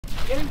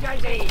Get him,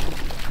 Daisy!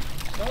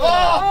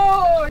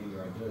 Oh!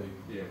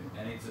 Yeah,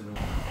 and it's a...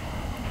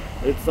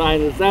 It's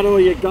saying, is that all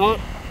you got?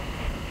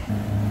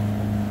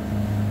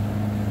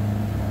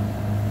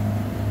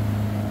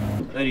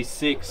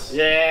 $36.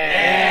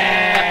 Yeah!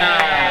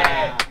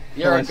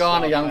 You're a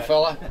goner, young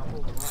fella.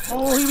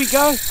 Oh, here we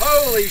go.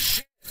 Holy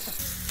shit!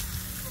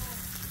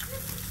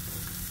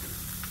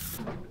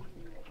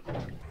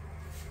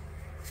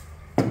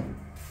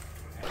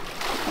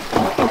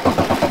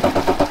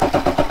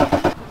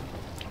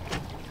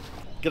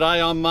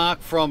 G'day, I'm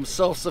Mark from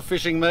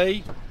Self-Sufficing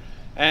Me,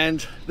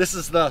 and this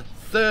is the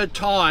third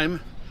time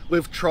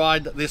we've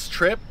tried this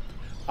trip.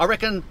 I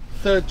reckon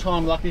third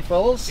time lucky,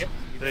 fellas. Yep.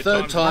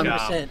 Third time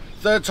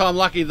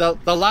lucky. The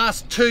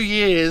last 2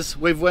 years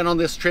we've went on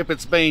this trip,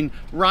 it's been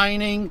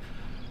raining,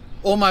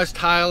 almost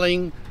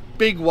hailing,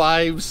 big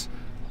waves,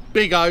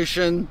 big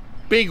ocean,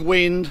 big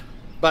wind,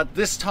 but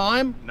this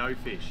time No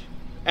fish.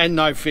 and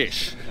no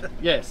fish.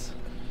 Yes,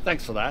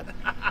 thanks for that.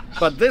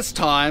 But this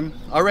time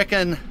I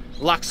reckon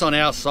luck's on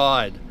our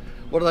side.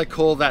 What do they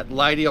call that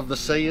lady of the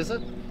sea, is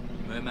it?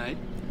 Mermaid.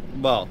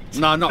 Well,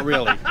 no, not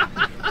really.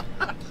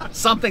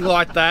 Something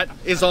like that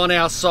is on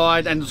our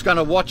side and it's going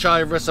to watch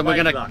over us, and we're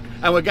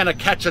going to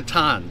catch a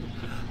ton.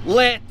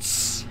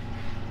 Let's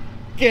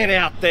get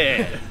out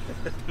there.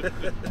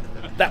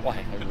 That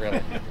way,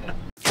 really.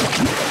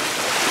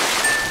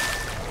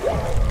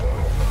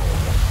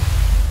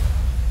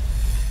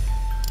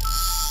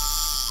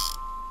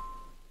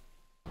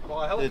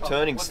 They're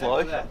turning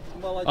slow.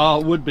 Oh,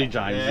 it would be,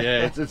 James.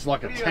 Yeah, it's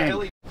like a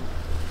tank.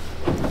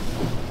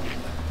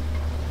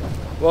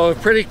 Well,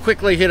 we've pretty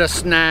quickly hit a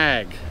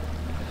snag.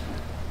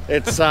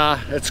 It's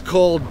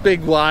called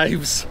big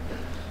waves,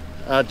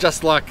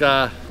 just like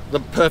the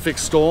perfect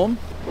storm,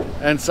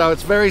 and so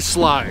it's very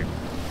slow.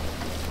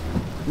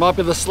 Might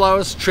be the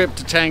slowest trip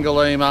to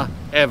Tangalooma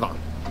ever.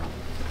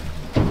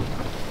 It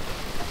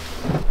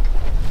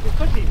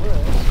could be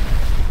worse.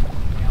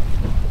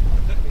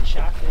 Could be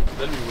shark there.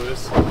 That'd be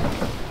worse.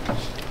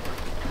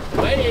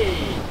 Hey!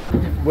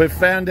 We've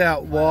found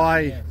out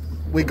why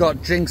we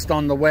got jinxed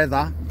on the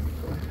weather.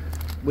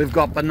 We've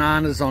got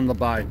bananas on the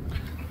boat.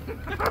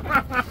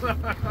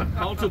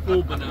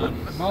 Multiple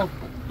bananas.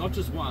 Not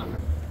just one.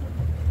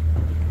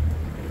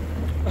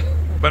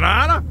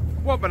 Banana?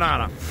 What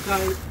banana?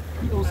 So,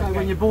 also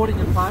when you're boarding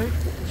a boat,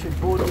 you should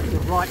board with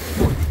your right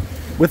foot.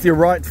 With your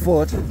right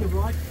foot? With your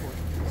right foot.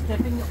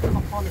 Stepping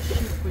upon a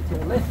ship with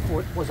your left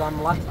foot was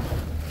unlucky.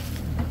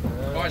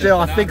 Yeah,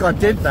 I think I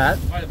did that.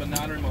 I had a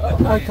banana in my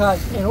left hand. Okay,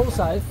 and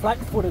also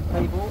flat-footed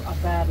people are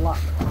bad luck.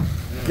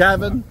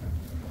 Gavin,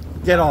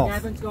 get off.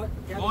 Gavin's got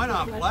Mine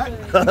aren't flat.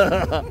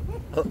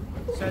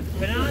 So the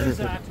bananas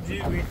are to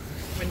do with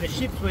when the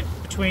ships were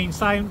between,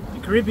 say, the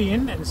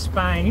Caribbean and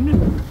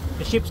Spain,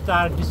 the ships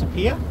started to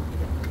disappear.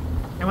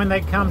 And when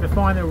they come to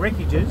find the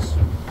wreckages,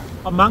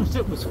 amongst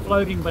it was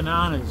floating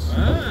bananas.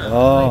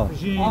 Oh. They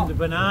presumed the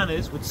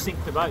bananas would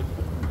sink the boat.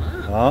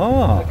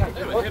 Oh.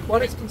 Okay,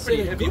 what is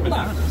considered good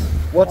luck?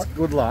 What's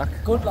good luck?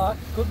 Good luck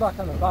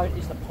on the boat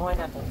is the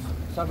pineapples.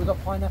 So we've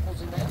got pineapples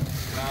in there.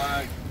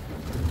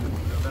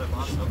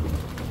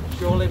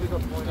 Surely we've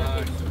got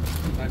pineapples.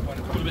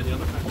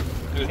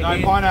 There's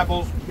no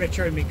pineapples.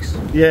 Retro mix.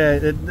 Yeah,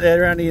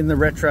 they're only in the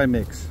retro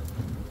mix.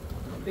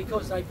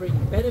 Because they bring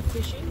better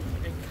fishing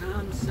and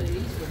calm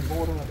seas when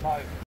boarding a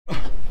boat.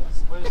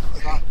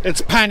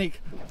 It's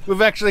panic.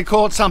 We've actually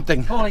caught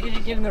something. Oh,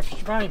 get in the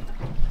frame.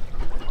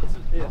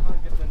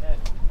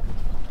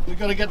 We've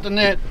got to get the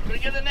net. We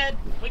get the net.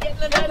 We get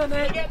the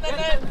net. Get the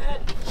net.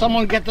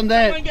 Someone get the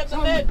net. Get the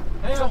net.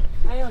 Hang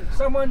on.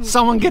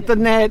 Someone get the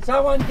net.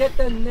 Someone get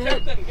the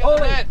net.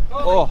 Hold it.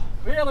 Oh.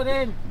 Reel it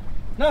in.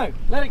 No,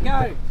 let it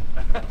go.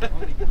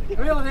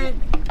 Reel it in.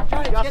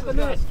 James, get the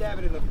net. Stab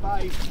it in the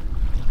face.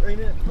 Bring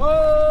it.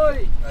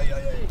 Oi!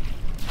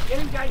 Get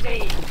him,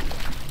 Daisy.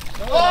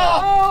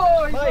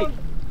 Oh! He's Mate. on.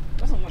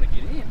 Doesn't want to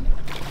get in.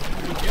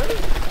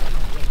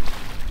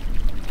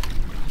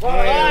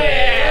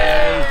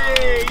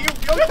 Hey! You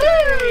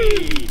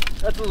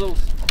That's a little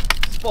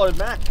spotted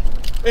mac.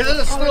 Is it a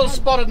little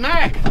spotted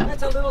mac?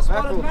 That's a little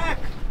spotted mac.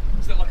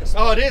 Is that like a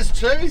Oh, it is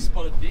too.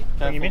 spotted dick?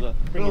 Bring him in.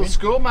 Little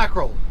school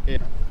mackerel.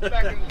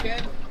 back in the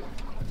can.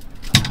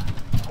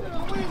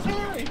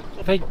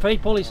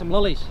 Feed Paulie some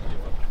lilies.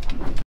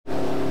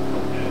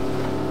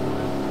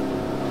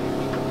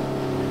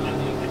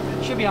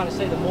 You should be able to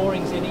see the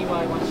moorings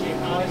anyway once you get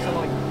closer.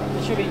 Like,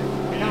 there should be,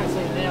 you can't see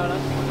them now, I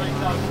don't think.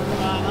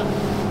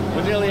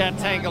 We're nearly at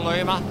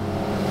Tangalooma.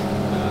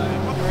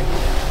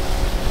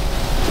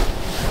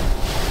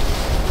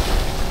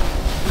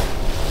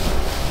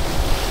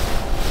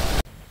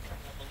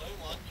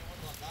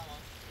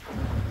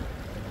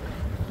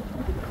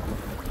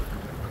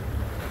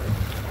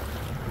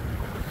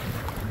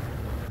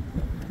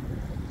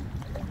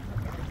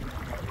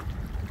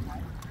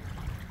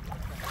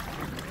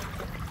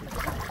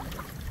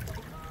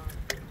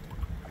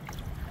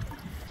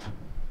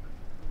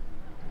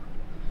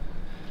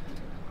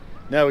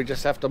 Now we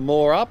just have to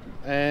moor up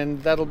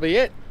and that'll be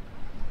it.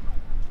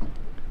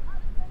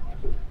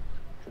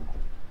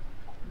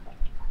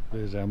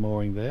 There's There's our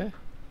mooring there.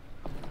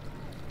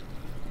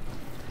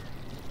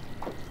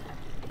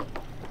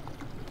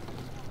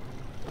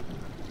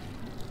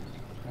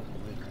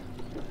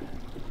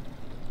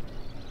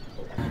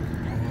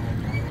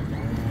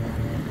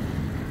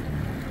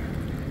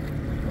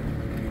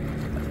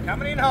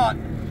 Coming in hot.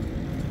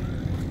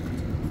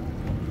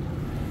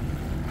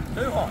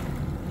 Too hot.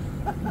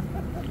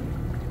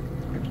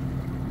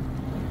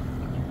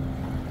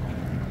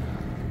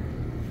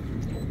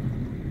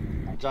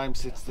 James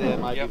sits there,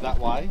 maybe that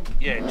way.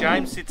 Yeah,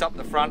 James sits up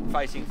the front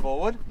facing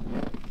forward,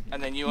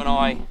 and then you and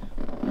I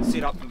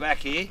sit up the back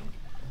here.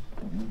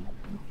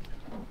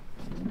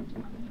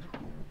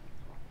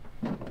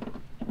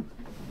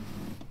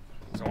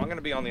 So I'm going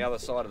to be on the other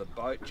side of the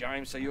boat,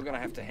 James, so you're going to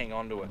have to hang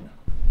on to it.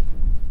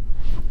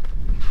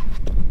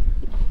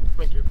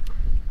 Thank you.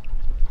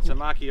 So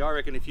Marky, I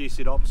reckon if you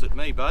sit opposite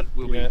me, bud,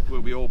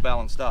 we'll be all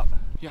balanced up.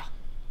 Yeah.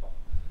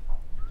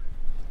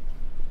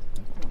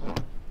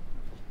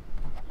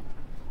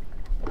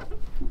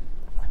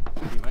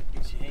 Thank you, mate.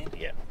 Give us your hand.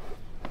 Yeah.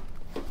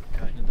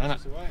 Okay. You've done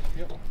it. Away.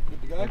 Yep.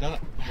 Good to go. We've done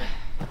it.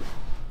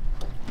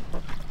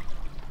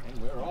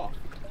 And we're off.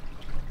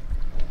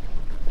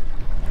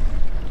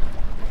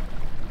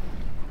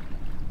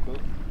 Cool.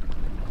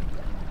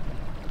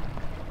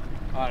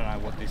 I don't know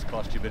what this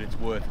cost you, but it's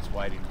worth its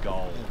weight in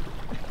gold.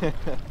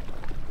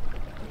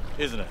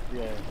 Isn't it?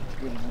 Yeah, it's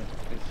good, isn't it?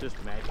 It's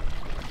just magic.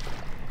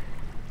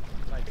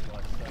 Makes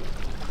life so.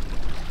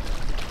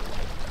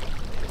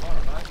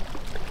 Alright, mate.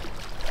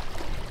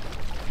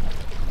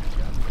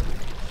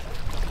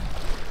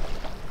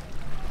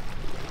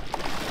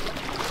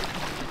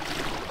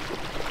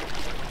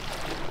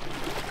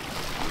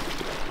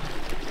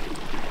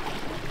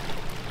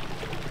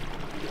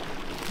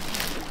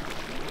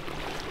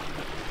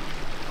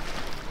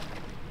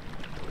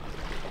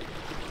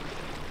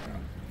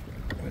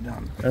 We're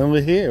done. And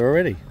we're here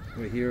already.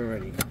 We're here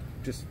already.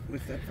 Just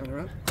lift that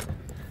fella up.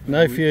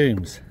 No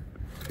fumes.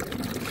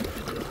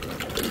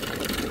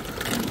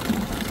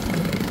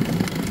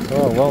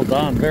 Oh, well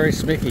done. Very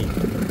smicky.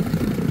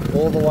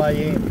 All the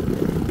way in.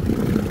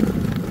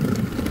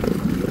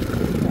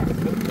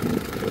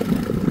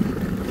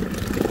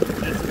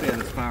 That's about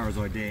as far as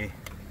I dare.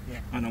 Yeah.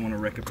 I don't want to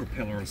wreck a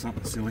propeller or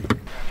something silly.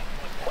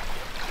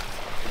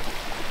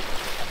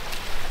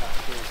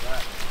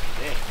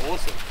 Yeah,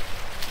 awesome.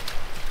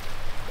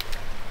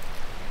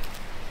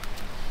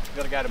 You've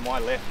got to go to my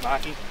left,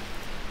 Marky.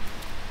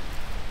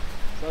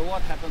 So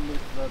what happened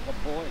with the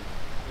boy?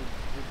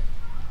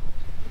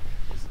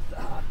 This is the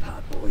hard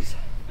part, boys.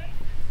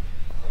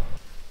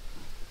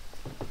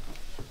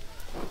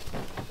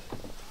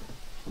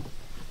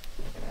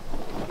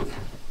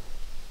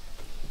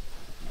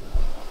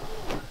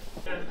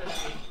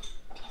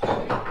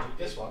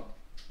 This one?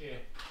 Yeah.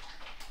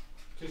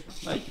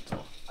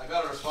 I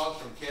got a response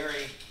from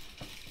Kerry.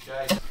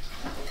 Jay.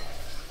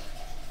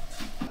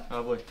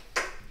 Oh boy.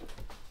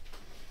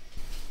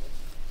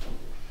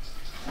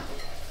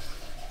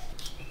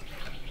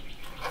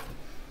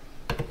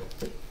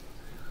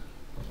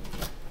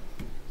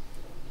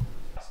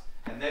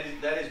 And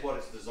that is what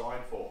it's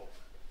designed for.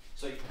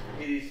 So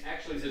it is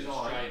actually designed.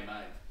 Australian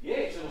made. Yeah,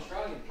 it's an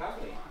Australian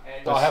company.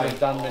 And I haven't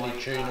done many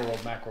tuna or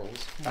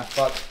mackerels,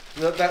 but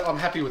I'm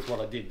happy with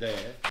what I did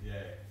there.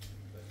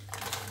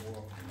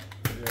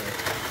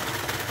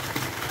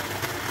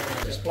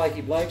 Just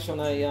Blakey Blokes on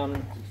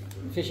a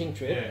fishing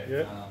trip.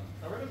 Yeah.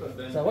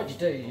 So what you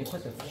do, you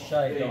put the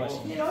shaved ice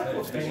in. Yeah, I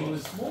thought Ben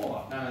was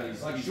smaller. No,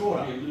 he's Like he's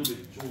shorter. probably a little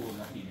bit taller than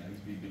that, you know.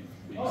 He's been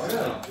Oh,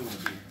 really?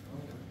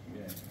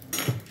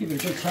 Give it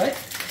a good take.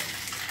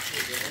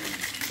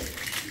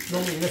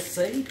 Normally in the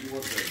sea.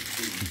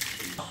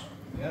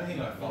 The only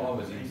thing I follow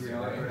is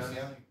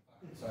Instagram.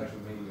 Social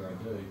media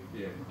I do.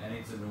 Yeah. And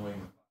it's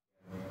annoying.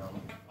 I don't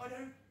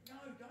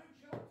know, don't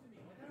show it to me.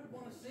 I don't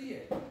want to see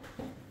it.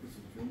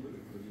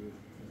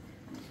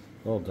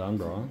 Well done,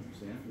 Brian.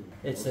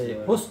 It's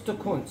a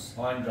Husterkunst,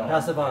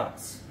 House of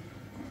Arts.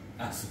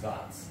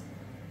 Asphalt.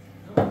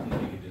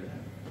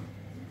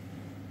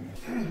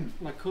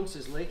 My kunst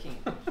is leaking.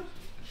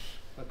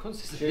 My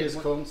kunst is Cheers,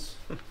 cunts.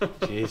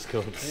 Cheers,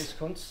 cunts. Cheers,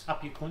 kunst.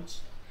 Up your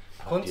cunts.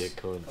 Kunst. Yeah,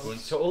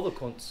 cunts. To all the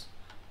kunts.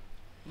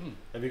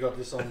 Have you got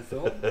this on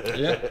film?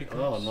 Yeah.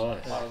 Oh,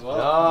 nice.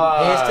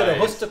 Here's to the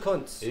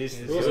Husterkunst. Here's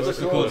to Here's the the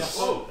cunts.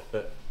 Oh.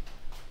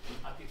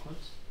 Up your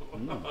cunts. I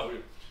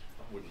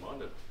wouldn't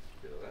mind a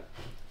bit of that.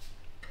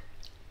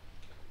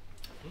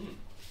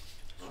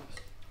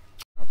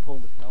 I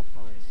pulled the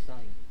Calfine's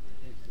son.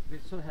 We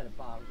sort of had a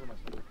bar. It was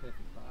almost like a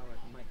perfect bar. I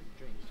can make him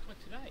drink. What,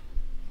 today?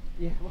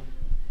 Yeah, well,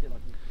 yeah,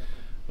 like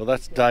Well,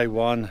 that's day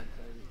one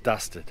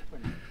dusted.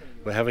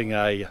 We're having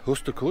a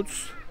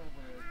Husterkunst.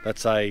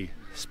 That's a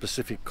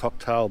specific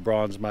cocktail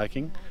Brian's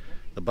making.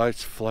 The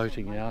boat's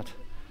floating out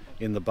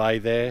in the bay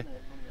there.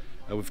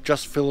 We've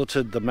just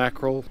filleted the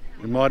mackerel.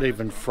 We might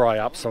even fry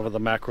up some of the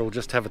mackerel,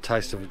 just have a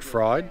taste of it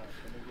fried.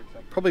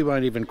 Probably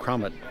won't even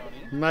crumb it.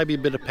 Maybe a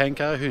bit of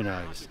panko, who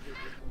knows.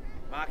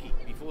 Marky,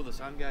 before the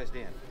sun goes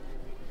down.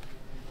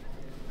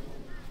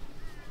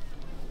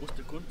 What's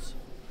the kunst?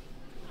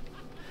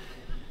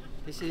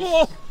 This is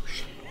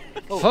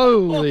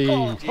Holy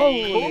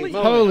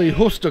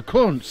Huster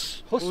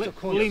Kunz.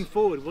 We'll lean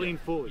forward, we'll lean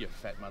forward. You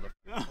fat mother.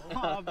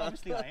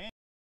 Obviously I am.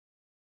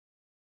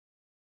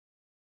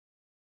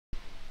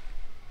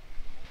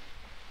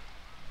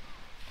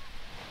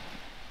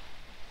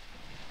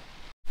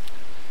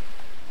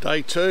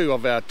 Day 2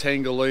 of our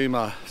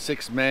Tangalooma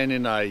 6-man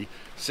in a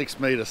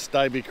 6-metre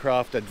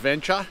Stabicraft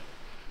adventure.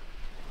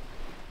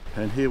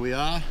 And here we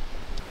are.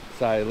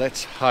 So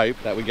let's hope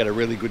that we get a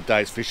really good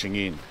day's fishing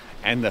in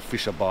and the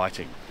fish are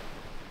biting.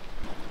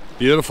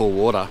 Beautiful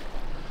water.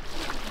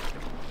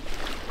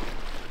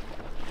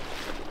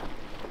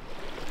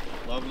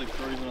 Lovely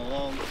cruising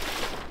along.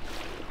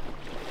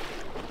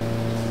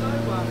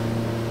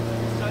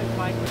 so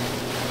flagrant.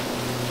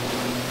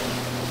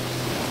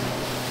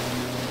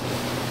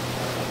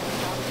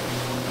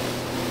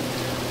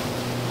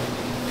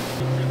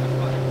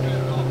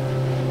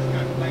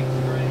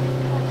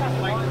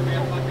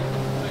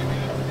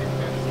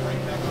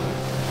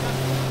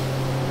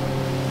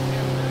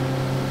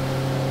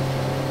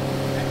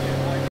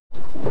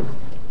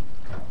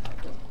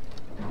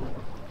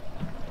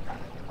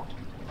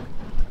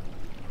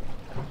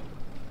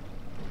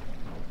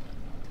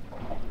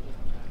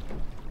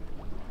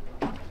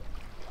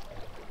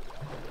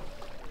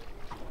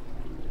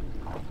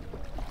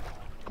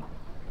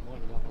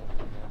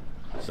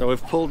 So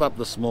we've pulled up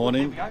this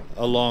morning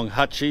along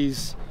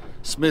Hutchie's,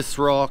 Smith's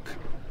Rock,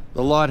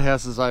 the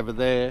lighthouse is over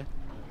there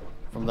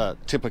from the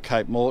tip of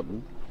Cape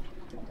Moreton,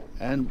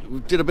 and we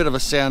did a bit of a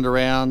sound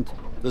around.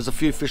 There's a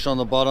few fish on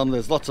the bottom,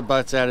 there's lots of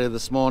boats out here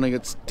this morning,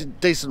 it's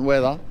decent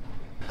weather.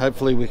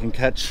 Hopefully we can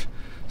catch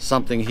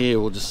something here,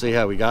 we'll just see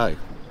how we go.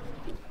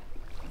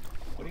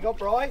 What do you got,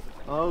 Bri?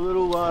 Oh, a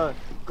little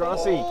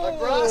grassy. A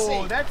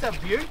grassy. That's a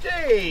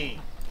beauty.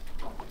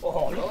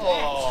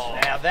 Oh,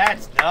 now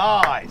that's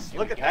nice.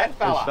 Look at that Good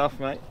fella. stuff,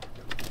 mate.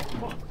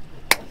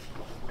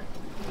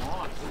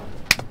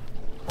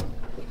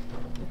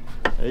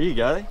 There you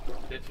go.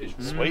 Dead fish.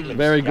 Sweet.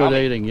 Very good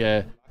eating,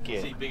 yeah.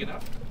 Is he big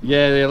enough?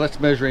 Yeah, let's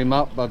measure him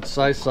up, I'd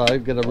say so.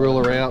 Get a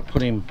ruler out,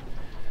 put him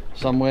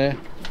somewhere.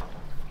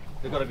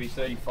 They've got to be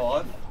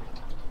 35.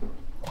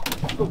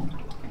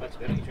 That's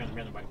better, you turn the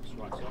round back to the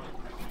right side.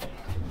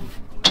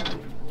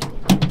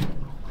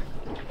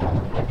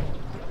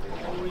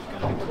 Oh, he's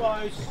going to be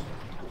close.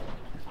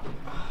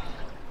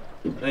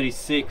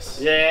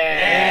 36.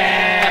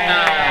 Yeah!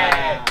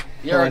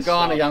 You're Nice a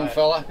goner, stuff, young mate.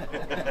 fella.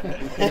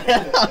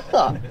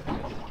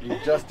 You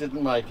just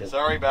didn't make it.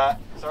 Sorry, bud.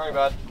 Sorry,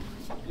 bud.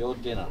 Your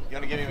dinner. You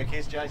want to give him a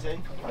kiss, JC?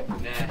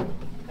 Nah.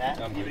 Nah.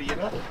 Yibbity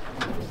yibbita.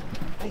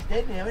 He's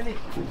dead now, isn't he?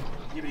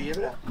 Yibbity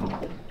yibbita.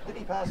 Did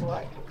he pass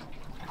away?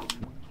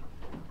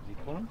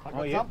 I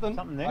Oh, yeah.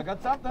 Something there. I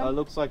got something. It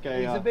looks like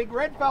He's a a big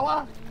red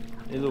fella.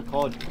 little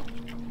cod.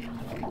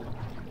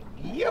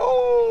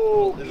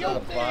 Yo! This is not a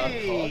barb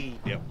Guilty!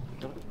 Yep,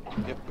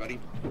 got him.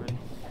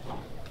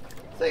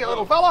 See you,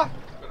 little fella.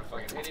 Got a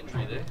fucking head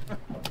injury there.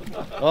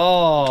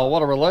 Oh,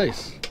 what a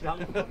release.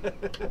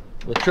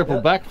 The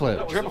triple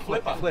backflip. Triple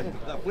flipper.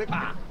 The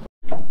flipper.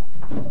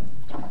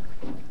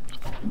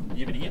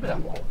 Yibbity yibbita.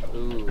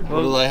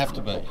 What do they have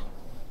to be?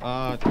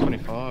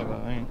 25, I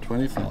think.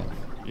 25.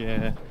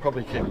 Yeah.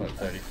 Probably keep them at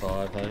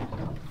 35, eh?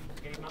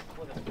 Get him up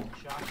before the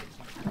shark gets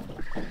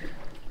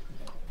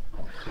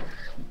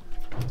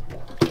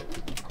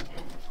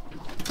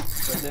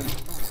him.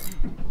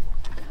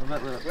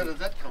 Where did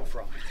that come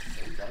from?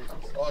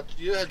 Oh,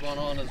 you had one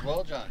on as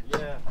well, John.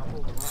 Yeah.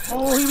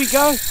 Oh, here we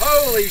go.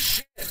 Holy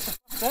shit! What's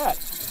that?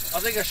 I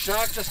think a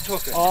shark just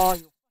took it. Oh,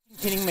 you're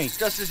kidding me.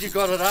 Just as you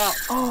got it up.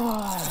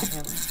 Oh,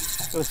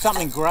 it was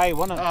something grey,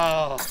 wasn't it?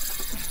 Oh,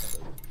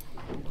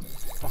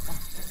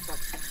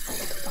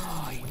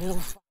 Oh, you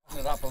little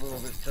it up a little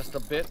bit, just a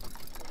bit.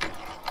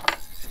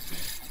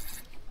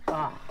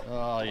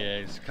 Oh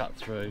yeah, he's cut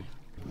through.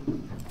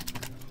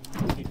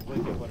 need to work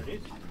out what it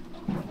is.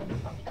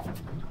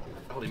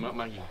 Hold him up,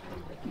 mate.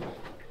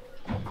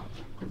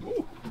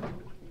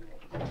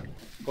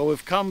 Well,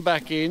 we've come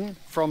back in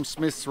from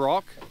Smith's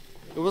Rock.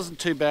 It wasn't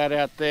too bad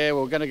out there.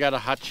 We were going to go to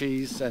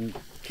Hutchie's and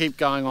keep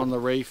going on the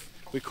reef.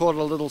 We caught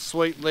a little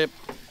sweet lip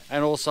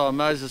and also a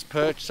Moses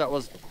perch. That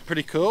was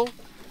pretty cool.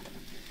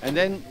 And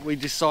then we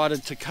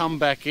decided to come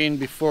back in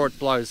before it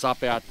blows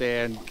up out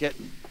there and get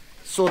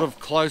sort of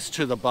close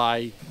to the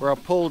bay, where I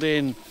pulled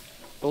in,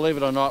 believe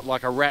it or not,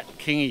 like a rat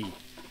kingy.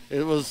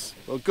 It was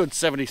a good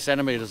 70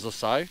 centimetres or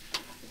so,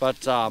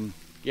 but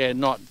yeah,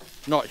 not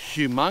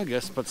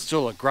humongous, but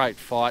still a great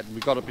fight, and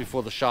we got it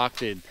before the shark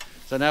did.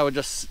 So now we're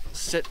just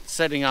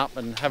setting up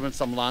and having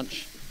some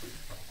lunch,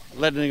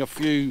 letting a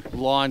few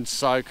lines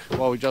soak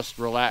while we just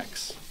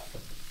relax.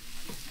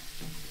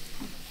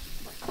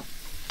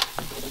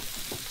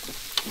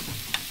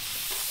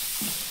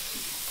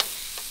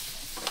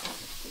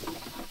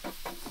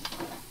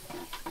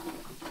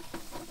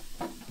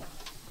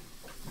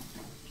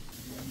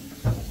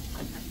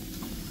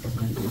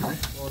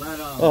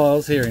 Oh, I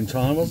was here in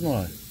time, wasn't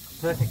I?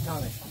 Perfect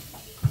timing.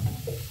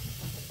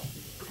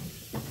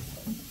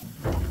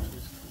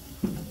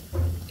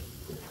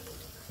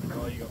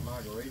 Oh, you got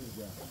margaritas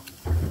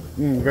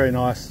Very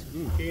nice.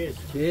 Cheers.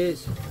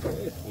 Cheers.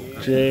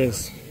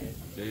 Cheers.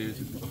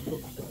 Cheers.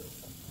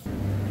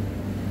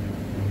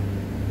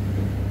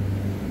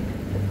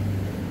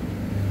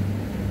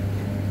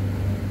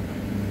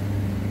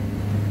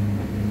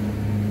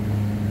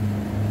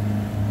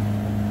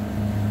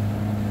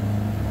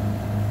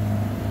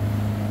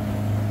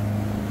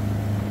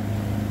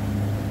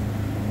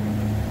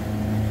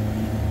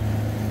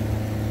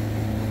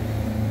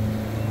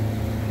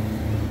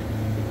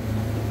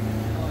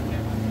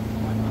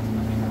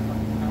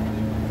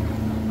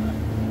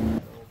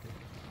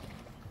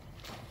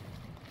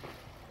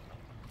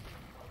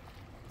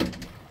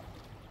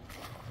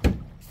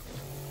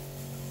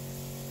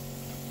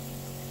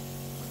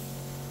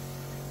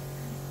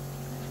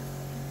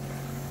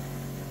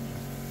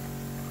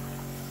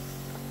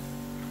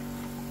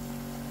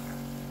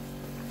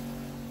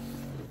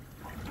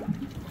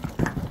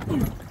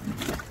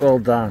 Well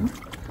done.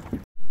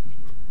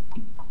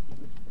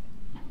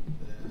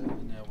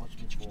 Now watch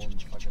me pour on the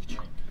fucking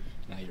drink.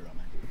 No, you're right,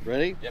 mate.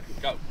 Ready? Yep,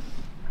 go.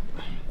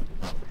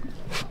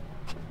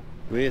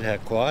 Weird how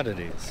quiet it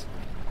is.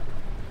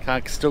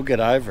 Can't still get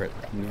over it.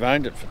 We've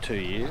owned it for 2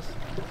 years.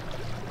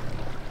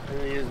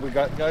 There he is. We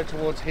go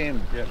towards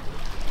him. Yep.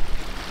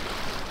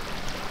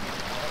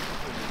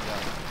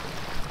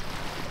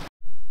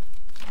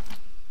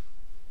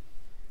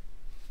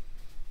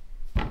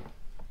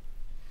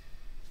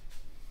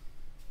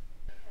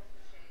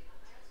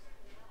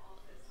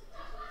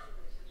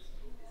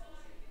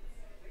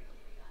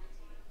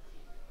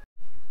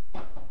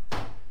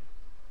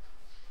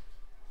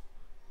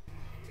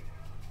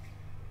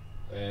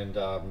 And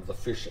the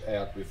fish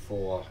out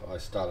before I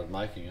started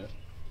making it.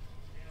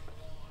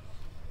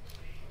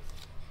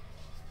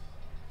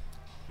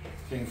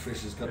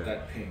 Kingfisher's got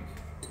that pink.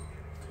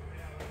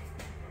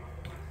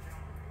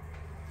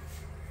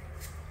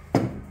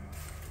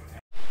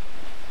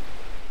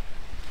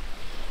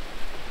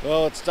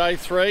 Well, it's day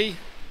 3,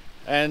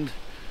 and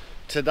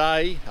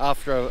today,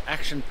 after an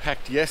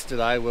action-packed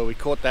yesterday where we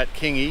caught that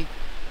kingy,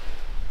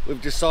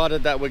 we've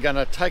decided that we're going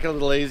to take it a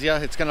little easier.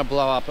 It's going to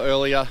blow up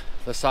earlier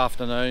this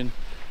afternoon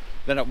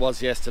than it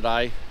was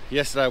yesterday.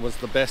 Yesterday was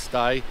the best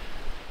day.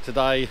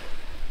 Today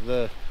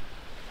the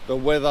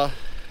weather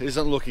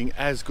isn't looking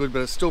as good,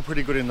 but it's still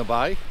pretty good in the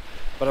bay,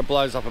 but it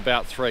blows up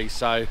about 3,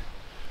 so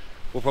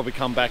we'll probably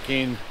come back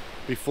in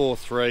before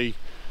 3.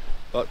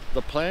 But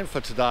the plan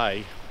for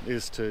today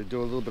is to do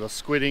a little bit of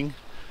squidding,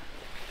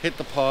 hit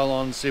the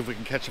pylon, see if we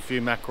can catch a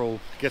few mackerel,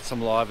 get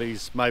some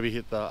liveys, maybe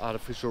hit the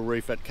artificial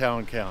reef at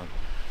Cowan Cowan.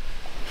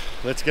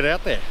 Let's get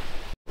out there.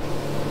 Is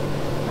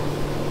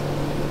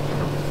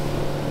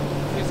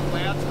this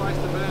cloud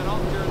supposed to burn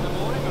off during the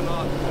morning or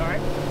not? Sorry?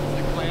 Is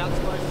the cloud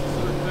supposed to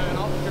sort of burn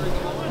off during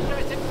the morning?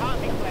 It's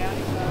partly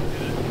cloudy, so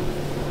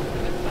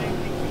the same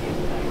thing for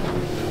yesterday.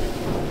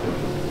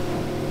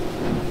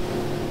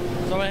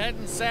 So we're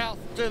heading south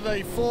to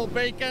the 4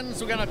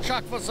 beacons. We're going to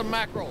chuck for some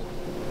mackerel.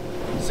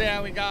 See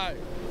how we go.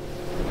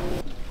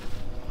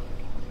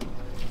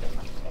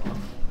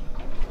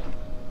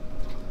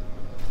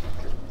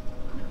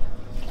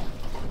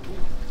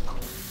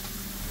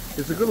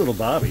 It's a good little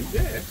barbie.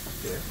 Yeah.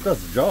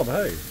 Does the job,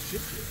 hey?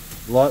 Shit,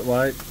 yeah.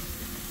 Lightweight.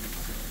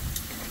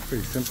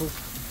 Pretty simple.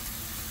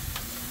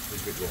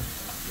 It's a good one.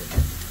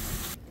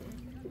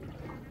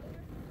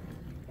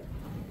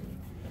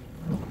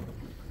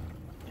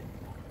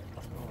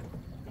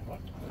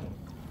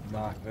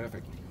 Nah,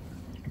 perfect.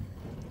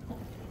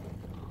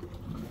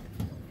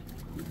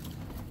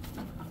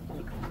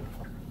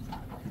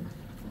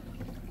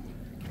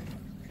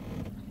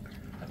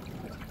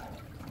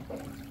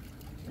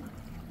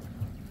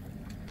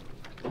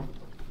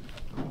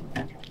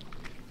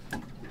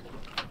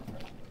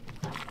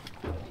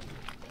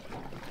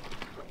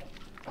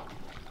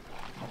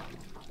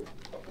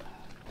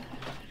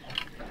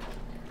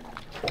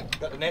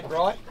 Got the net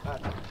right?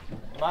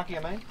 Marky, I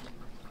mean?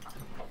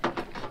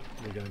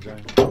 There you go,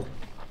 James.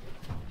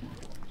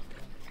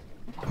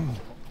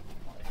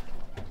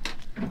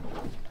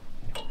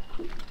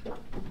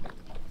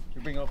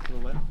 You bring it off to the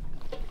left.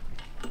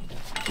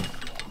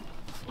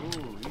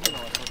 Ooh, he's a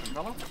nice looking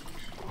colour.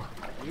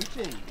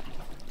 Beauty.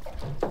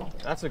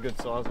 That's a good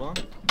size one.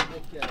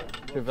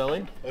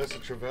 Trevally. That's a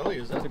trevally,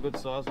 is That's a good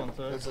size one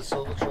too. That's a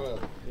silver trevally.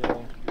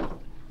 Yeah.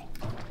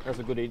 That's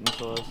a good eating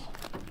size.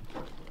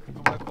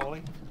 Come back,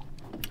 Polly.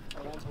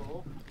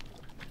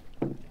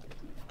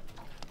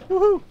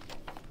 Woohoo!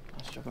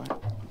 Nice job, mate.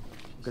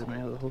 Get him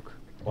out of the hook.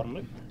 Bottom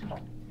lip.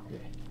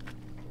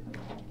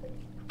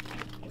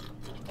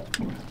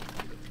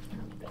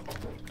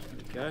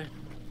 Okay.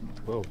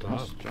 Well done.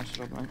 Nice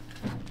job, mate.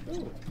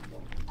 Well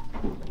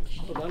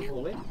done,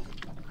 Paulie.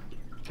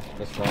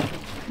 That's fine.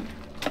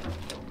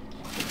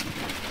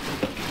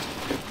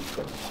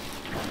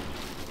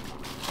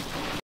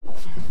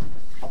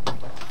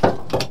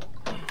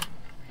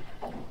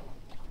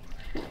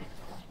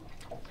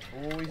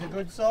 Oh, he's a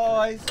good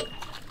size.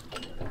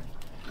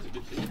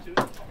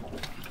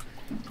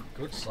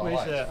 Good size.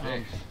 Where's the,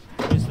 fish.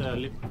 where's the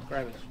lip?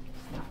 Grab it.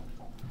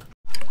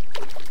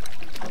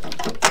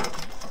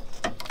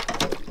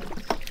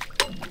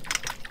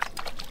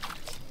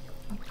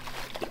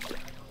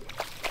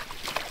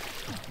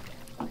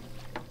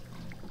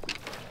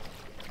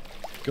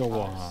 Go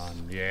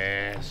on,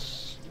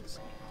 yes.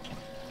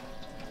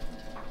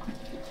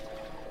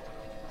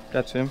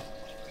 That's him.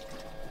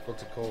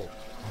 What's it called?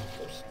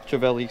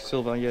 Trevally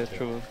silver, yeah,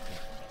 Trevally.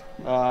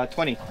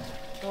 20.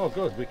 Oh,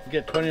 good. We can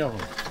get 20 of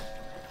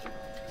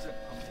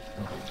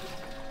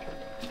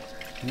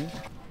them.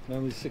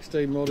 Only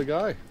 16 more to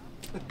go.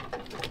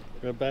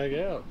 Got a bag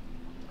out.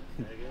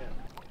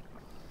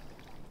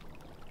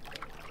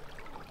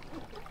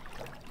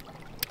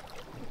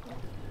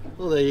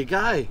 Well, there you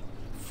go.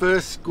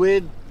 First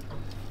squid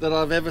that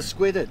I've ever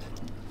squidded.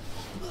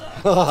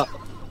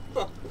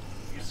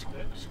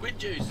 Squid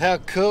juice. How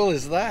cool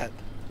is that?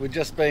 We've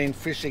just been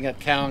fishing at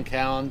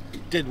Cowan,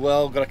 did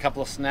well, got a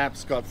couple of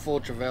snaps, got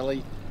 4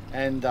 trevally,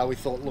 and we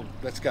thought, look,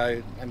 let's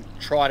go and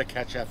try to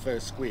catch our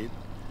first squid.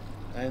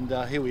 And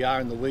here we are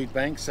in the weed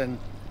banks and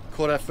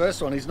caught our first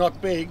one. He's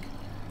not big,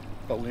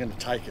 but we're going to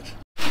take it.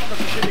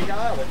 Look at the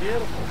gale, they're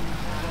beautiful.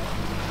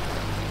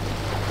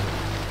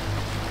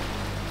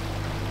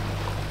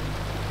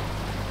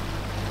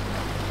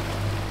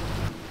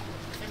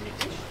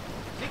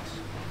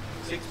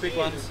 Six big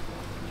ones.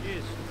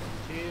 Cheers.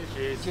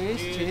 Cheers.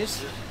 Cheers,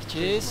 cheers,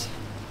 cheers.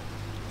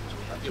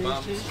 Your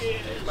mum.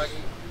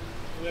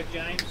 Work,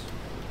 James.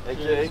 Thank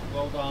you.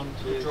 Well done.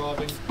 Good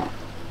driving.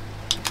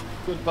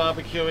 Good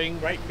barbecuing.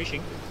 Great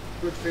fishing.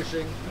 Good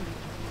fishing.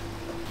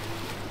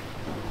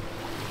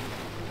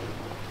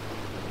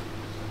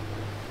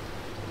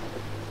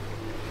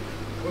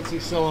 What's he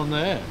selling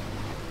there?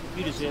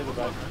 You deserve a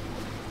boat, mate.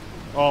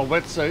 Oh,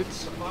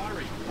 wetsuits.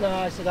 No,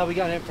 I said, are we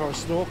going out for a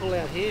snorkel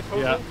out here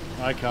probably? Yeah,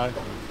 okay.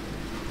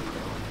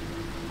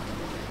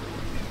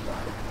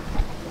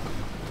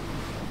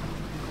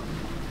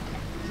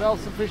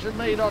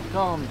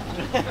 Selfsufficientme.com.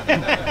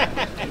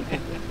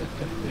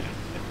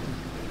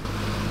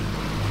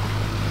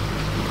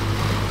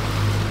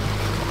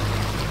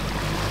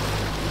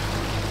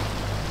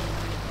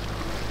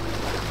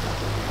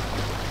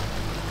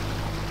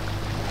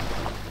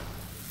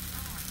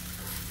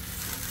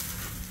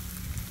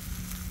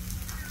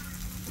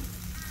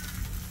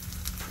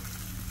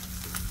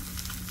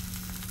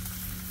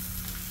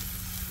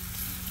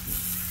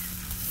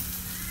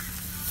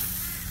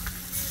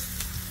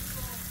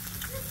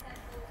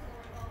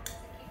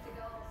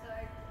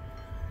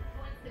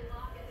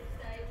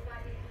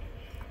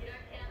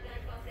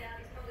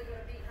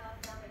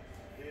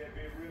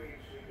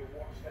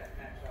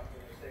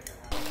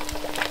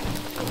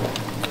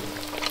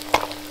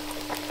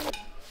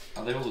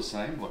 Are they all the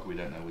same? Like we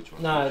don't know which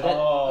one. No, that.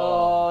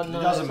 Oh, no.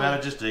 It doesn't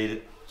matter, just eat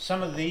it.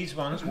 Some of these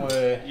ones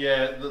were.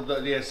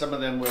 Yeah, some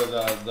of them were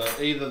the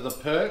either the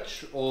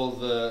perch or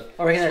the.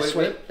 I reckon that's sweet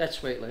sweet. lip. That's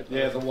sweet lip.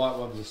 Yeah, the white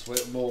ones are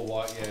sweet, more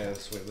white. Yeah,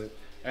 sweet lip.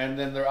 And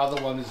then the other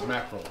one is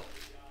mackerel.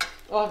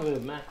 I have a bit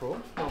of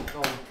mackerel.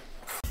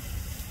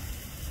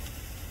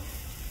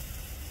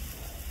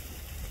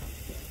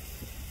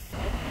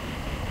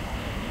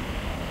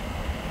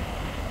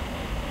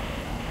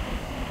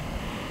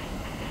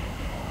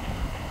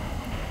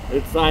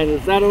 It's saying,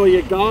 is that all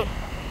you got?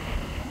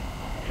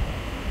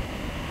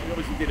 You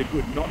obviously did a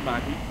good knot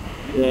marking.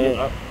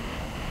 Yeah.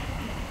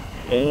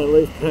 Yeah, at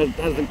least it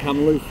hasn't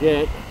come loose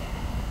yet.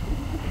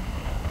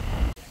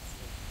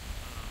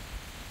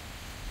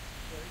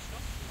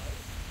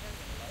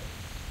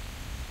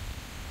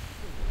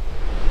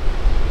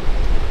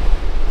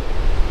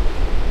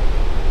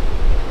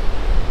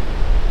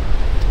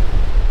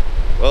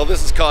 Well,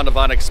 this is kind of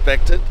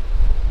unexpected.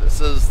 This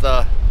is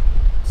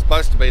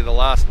supposed to be the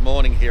last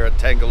morning here at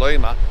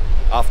Tangalooma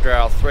after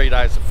our 3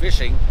 days of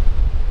fishing.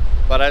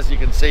 But as you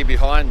can see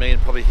behind me and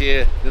probably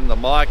hear in the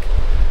mic,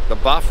 the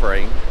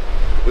buffering,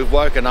 we've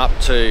woken up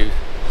to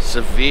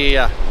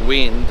severe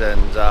wind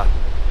and,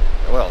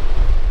 well,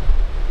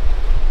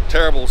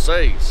 terrible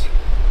seas.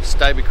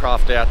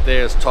 Stabicraft out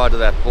there is tied to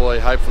that buoy.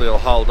 Hopefully it'll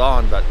hold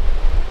on, but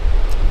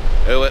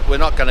we're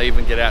not going to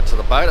even get out to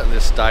the boat at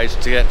this stage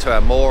to get to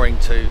our mooring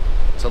to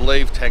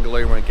leave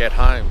Tangalooma and get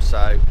home.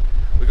 So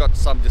we've got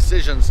some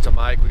decisions to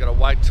make. We've got to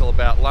wait till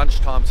about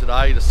lunchtime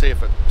today to see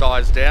if it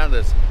dies down.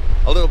 There's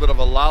a little bit of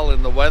a lull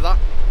in the weather,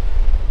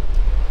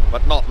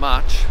 but not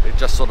much. It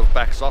just sort of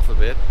backs off a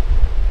bit.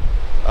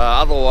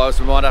 Otherwise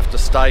we might have to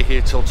stay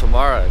here till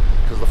tomorrow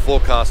because the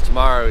forecast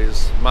tomorrow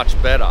is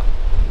much better.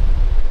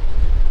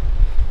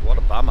 What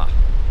a bummer.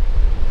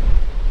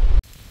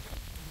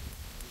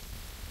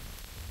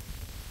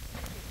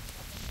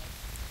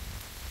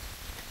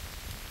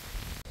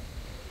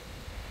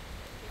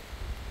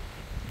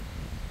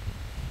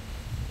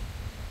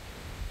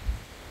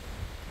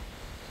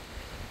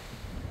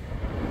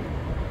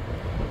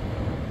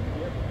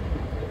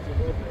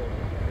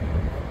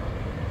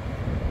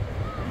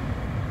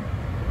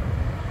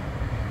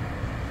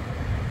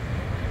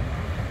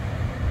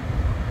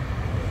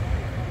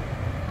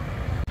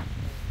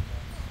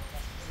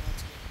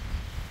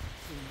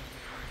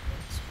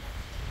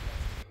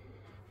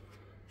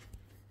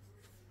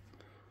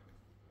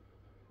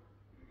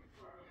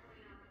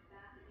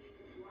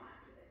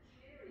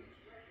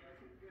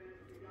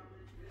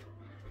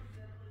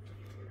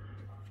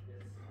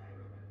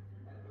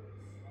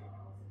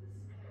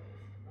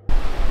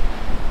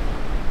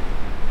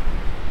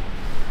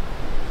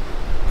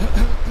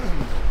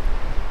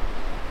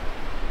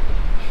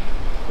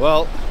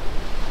 Well,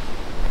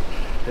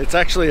 it's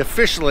actually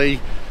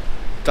officially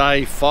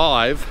day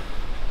 5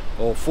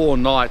 or 4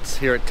 nights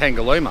here at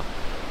Tangalooma.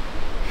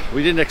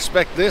 We didn't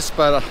expect this,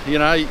 but you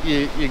know,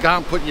 you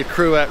can't put your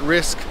crew at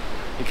risk.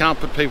 You can't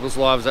put people's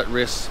lives at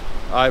risk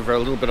over a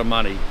little bit of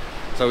money.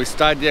 So we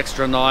stayed the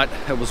extra night.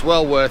 It was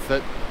well worth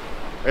it.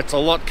 It's a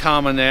lot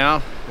calmer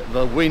now.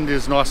 The wind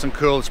is nice and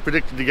cool. It's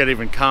predicted to get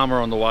even calmer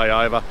on the way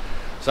over.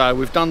 So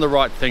we've done the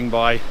right thing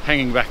by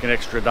hanging back an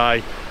extra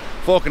day,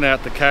 forking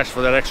out the cash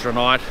for that extra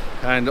night,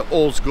 and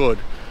all's good.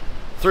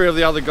 3 of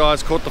the other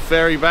guys caught the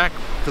ferry back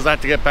because they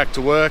had to get back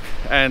to work,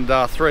 and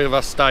 3 of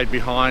us stayed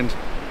behind,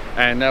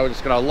 and now we're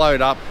just going to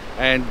load up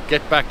and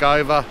get back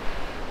over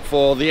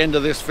for the end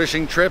of this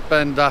fishing trip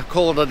and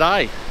call it a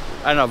day.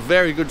 And a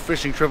very good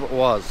fishing trip it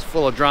was,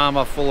 full of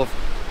drama, full of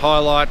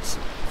highlights,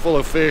 full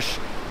of fish,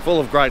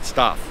 full of great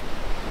stuff.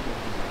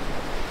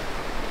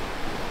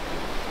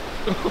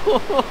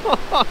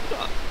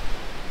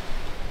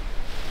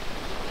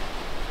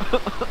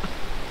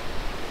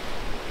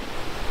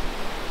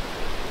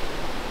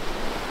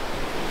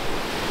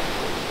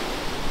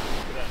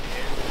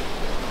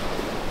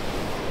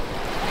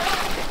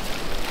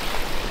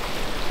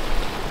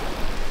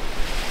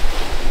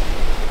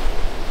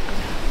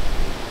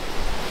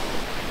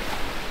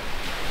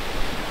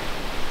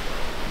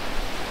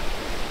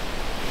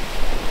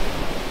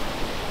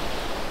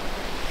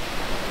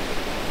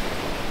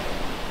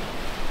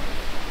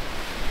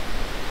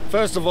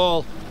 First of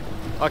all,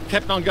 I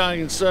kept on going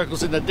in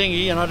circles in the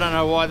dinghy, and I don't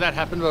know why that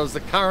happened. It was the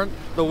current,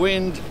 the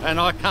wind, and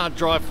I can't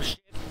drive for shit.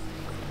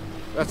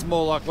 That's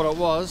more like what it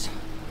was.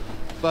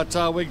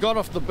 But we got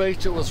off the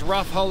beach. It was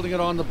rough holding it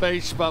on the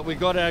beach, but we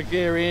got our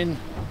gear in.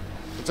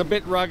 It's a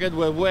bit rugged,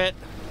 we're wet.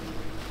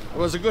 It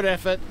was a good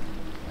effort,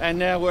 and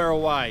now we're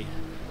away.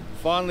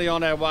 Finally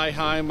on our way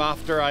home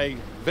after a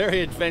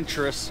very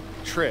adventurous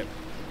trip.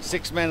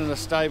 6 men in a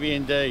Stabie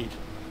indeed.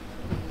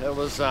 It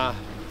was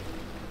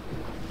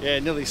yeah,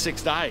 nearly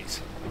 6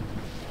 days.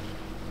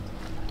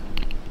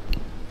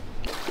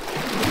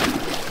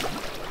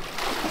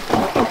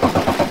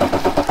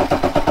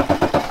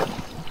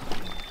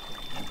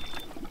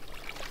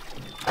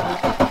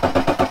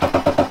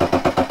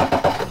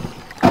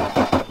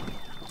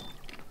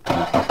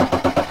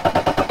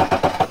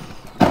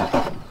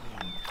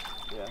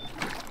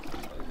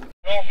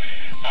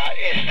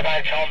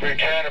 Estimated time to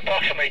return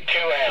approximately 2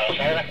 hours,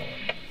 over.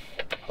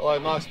 Hello,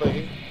 Mark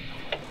speaking.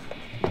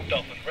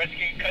 Dolphin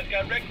Rescue, Coast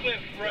Guard Redcliffe,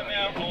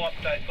 Romeo, I'll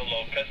update the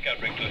log. Coast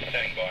Guard Redcliffe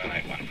standing by on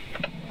 81.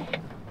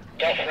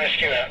 Dolphin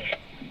Rescue out.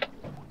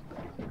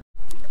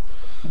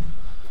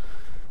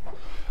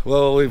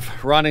 Well,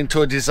 we've run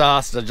into a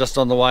disaster just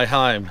on the way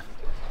home.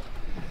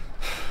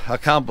 I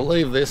can't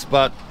believe this,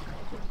 but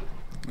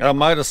our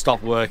motor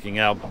stopped working.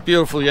 Our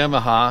beautiful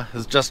Yamaha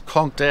has just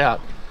conked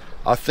out.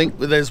 I think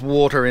there's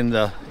water in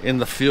the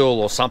fuel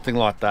or something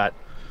like that.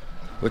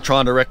 We're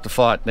trying to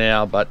rectify it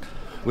now, but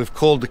we've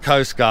called the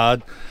Coast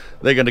Guard.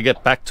 They're going to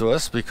get back to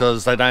us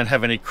because they don't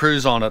have any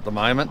crews on at the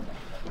moment.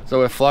 So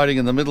we're floating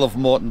in the middle of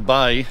Moreton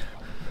Bay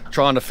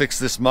trying to fix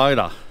this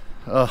motor.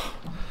 Oh,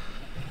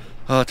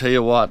 I'll tell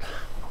you what.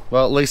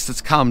 Well, at least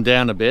it's calmed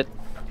down a bit.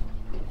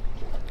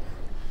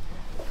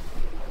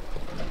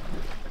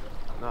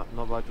 No,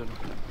 not budging.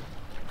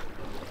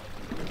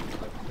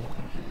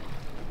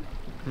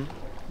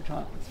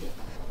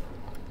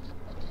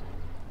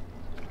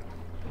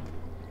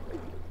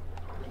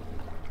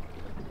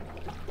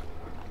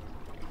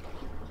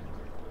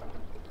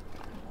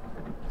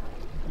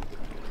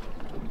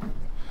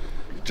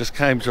 Just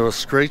came to a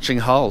screeching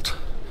halt,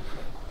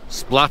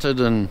 spluttered,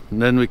 and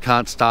then we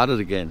can't start it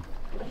again.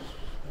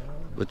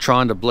 We're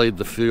trying to bleed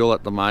the fuel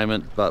at the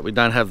moment, but we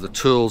don't have the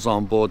tools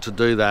on board to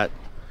do that.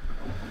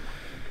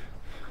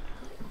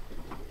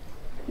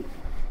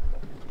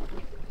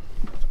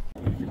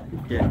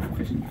 Yeah,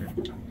 fishing trip.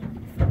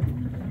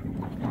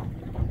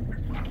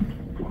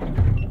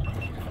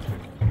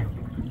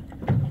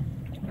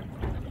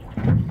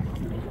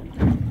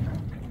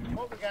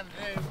 What we're going to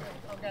do,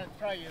 I'm going to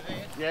throw you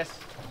there. Yes.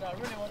 So I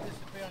really want this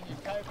to be on your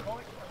tow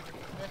point of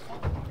the vessel.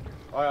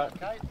 All right.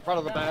 Okay. Front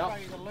of the I'm going to bow. throw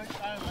you the loop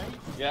only.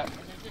 Yeah. And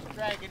then just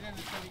drag it in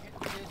until you get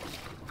to this.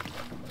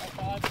 That's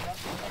the open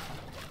up.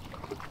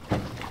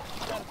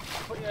 You've got to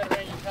put that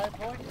around your tow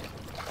point.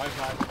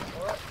 Okay.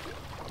 Alright.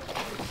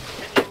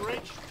 Can you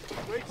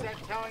reach that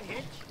towing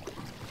hitch?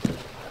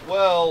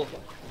 Well,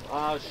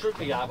 I should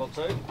be able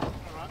to.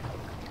 Alright.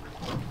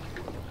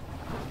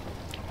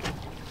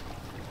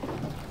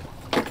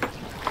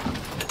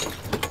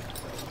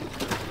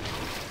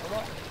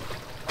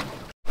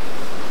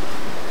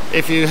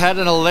 If you had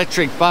an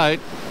electric boat,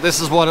 this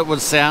is what it would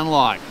sound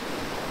like.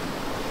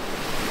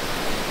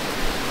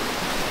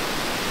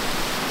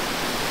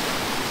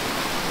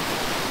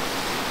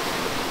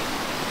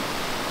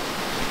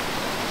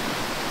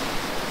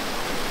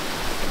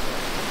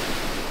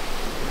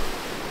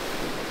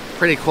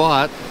 Pretty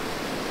quiet,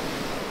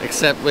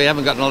 except we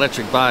haven't got an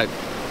electric boat.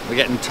 We're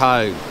getting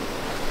towed.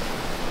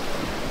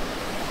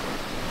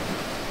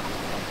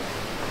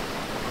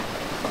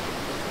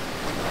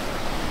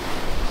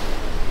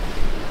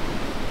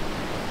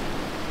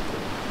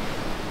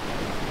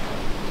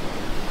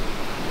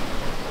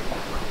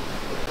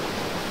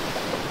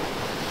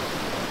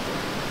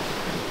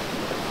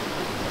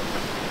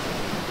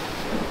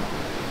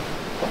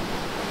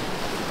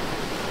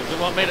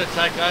 want me to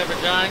take over,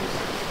 James?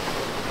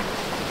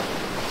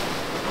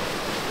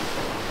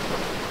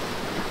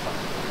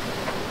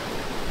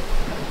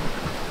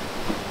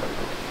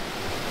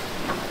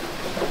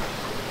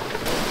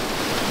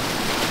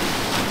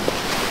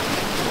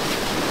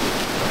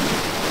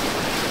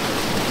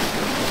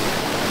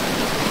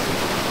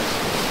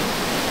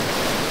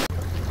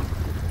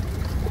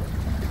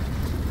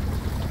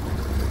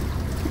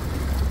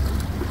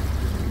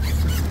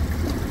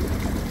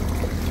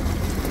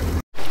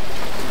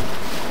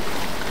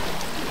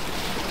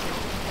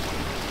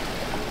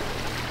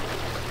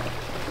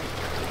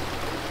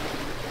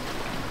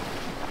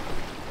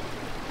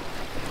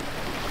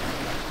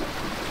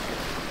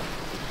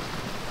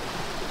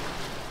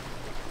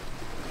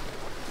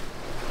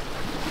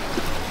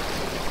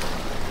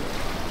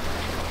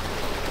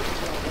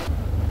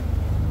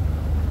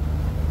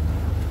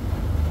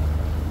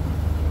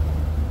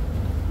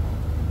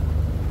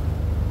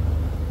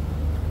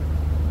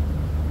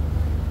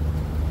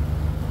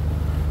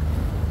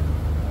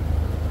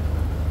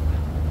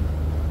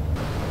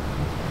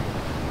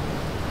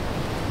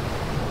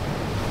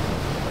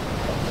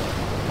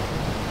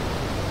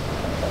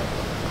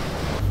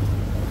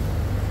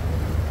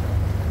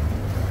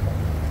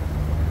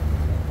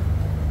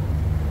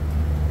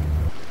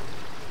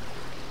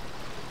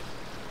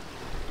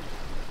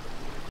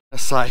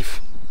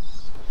 Safe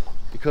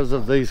because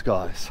of these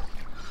guys,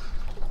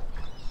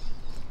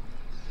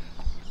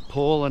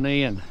 Paul and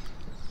Ian,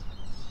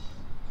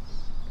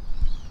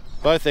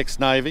 both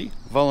ex-Navy,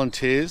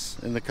 volunteers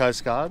in the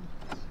Coast Guard.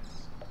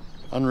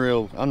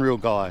 Unreal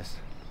guys.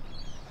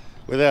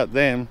 Without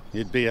them,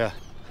 you'd be a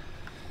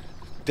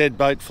dead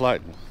boat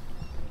floating.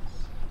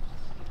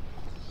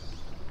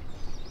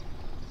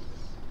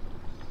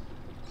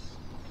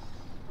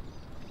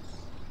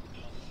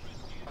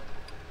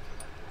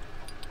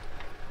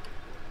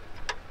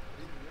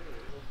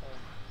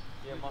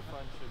 Yeah, my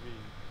phone should be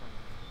on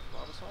the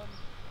other side.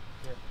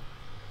 Yeah.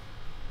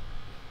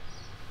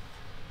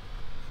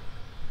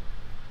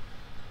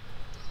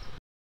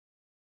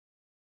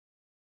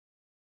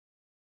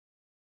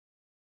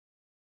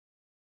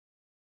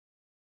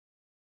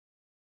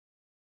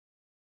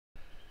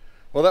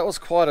 Well, that was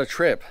quite a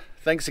trip.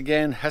 Thanks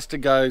again has to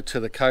go to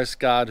the Coast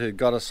Guard who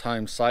got us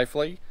home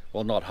safely.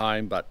 Well, not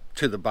home, but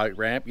to the boat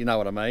ramp, you know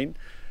what I mean.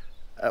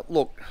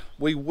 Look,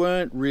 we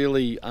weren't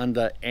really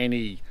under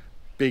any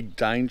big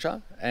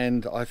danger,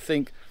 and I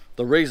think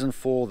the reason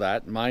for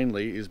that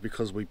mainly is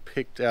because we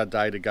picked our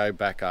day to go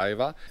back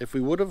over. If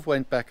we would have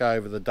went back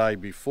over the day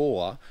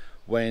before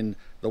when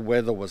the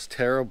weather was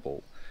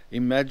terrible,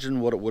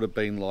 imagine what it would have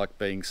been like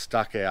being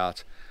stuck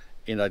out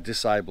in a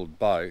disabled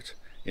boat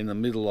in the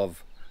middle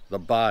of the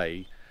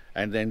bay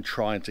and then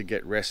trying to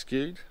get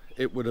rescued.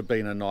 It would have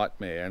been a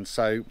nightmare. And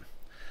so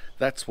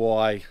that's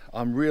why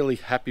I'm really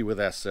happy with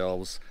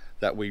ourselves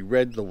that we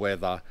read the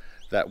weather,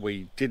 that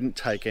we didn't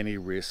take any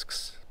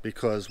risks,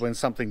 because when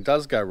something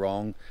does go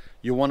wrong,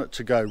 you want it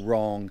to go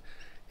wrong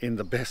in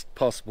the best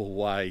possible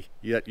way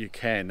that you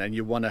can, and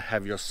you want to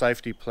have your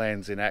safety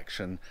plans in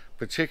action,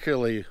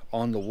 particularly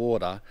on the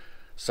water,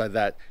 so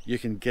that you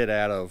can get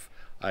out of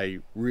a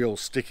real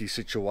sticky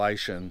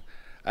situation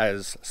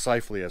as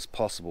safely as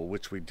possible,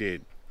 which we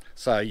did.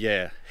 So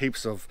yeah,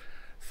 heaps of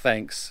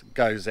thanks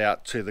goes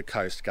out to the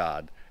Coast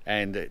Guard,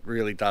 and it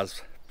really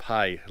does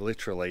pay,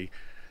 literally,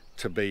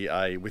 to be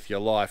with your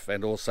life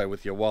and also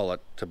with your wallet,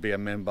 to be a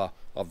member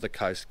of the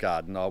Coast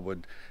Guard, and I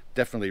would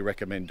definitely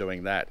recommend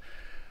doing that.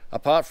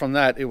 Apart from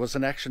that, it was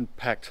an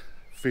action-packed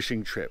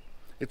fishing trip.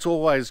 It's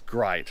always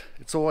great,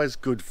 it's always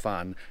good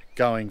fun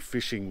going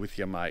fishing with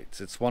your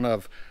mates. It's one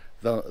of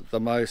the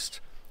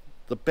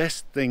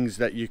best things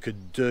that you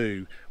could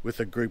do with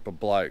a group of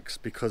blokes,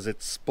 because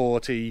it's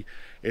sporty,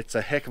 it's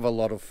a heck of a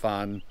lot of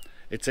fun,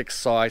 it's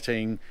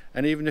exciting,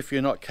 and even if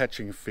you're not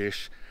catching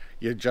fish,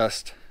 you're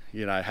just,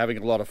 you know, having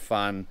a lot of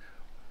fun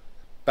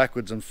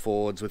backwards and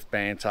forwards with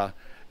banter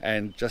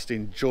and just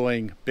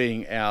enjoying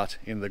being out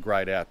in the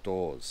great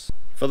outdoors.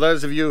 For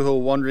those of you who are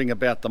wondering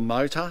about the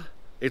motor,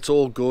 it's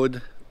all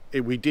good.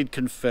 We did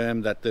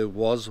confirm that there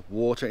was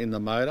water in the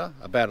motor,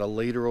 about a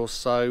litre or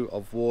so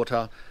of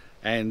water,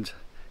 and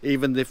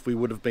even if we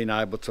would have been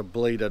able to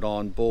bleed it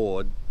on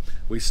board,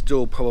 we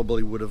still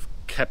probably would have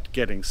kept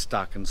getting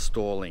stuck and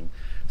stalling.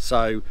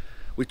 So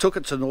we took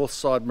it to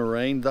Northside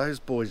Marine. Those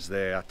boys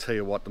there, I tell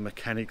you what, the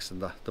mechanics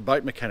and the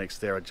boat mechanics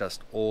there are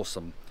just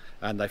awesome.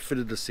 And they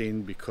fitted us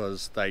in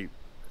because they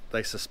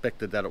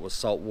suspected that it was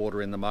salt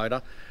water in the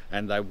motor,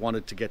 and they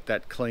wanted to get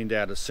that cleaned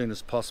out as soon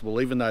as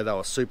possible, even though they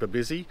were super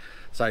busy.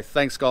 So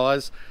thanks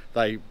guys,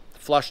 they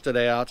flushed it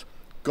out,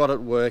 got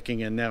it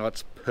working, and now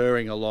it's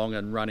purring along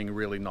and running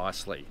really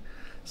nicely.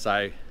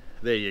 So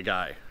there you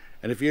go.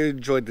 And if you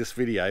enjoyed this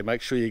video,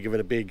 make sure you give it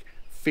a big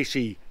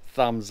fishy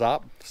thumbs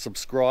up,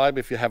 subscribe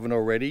if you haven't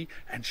already,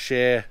 and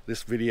share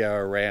this video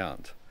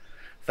around.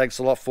 Thanks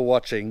a lot for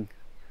watching.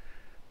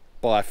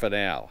 Bye for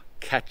now.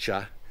 Catch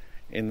ya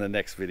in the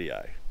next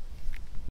video.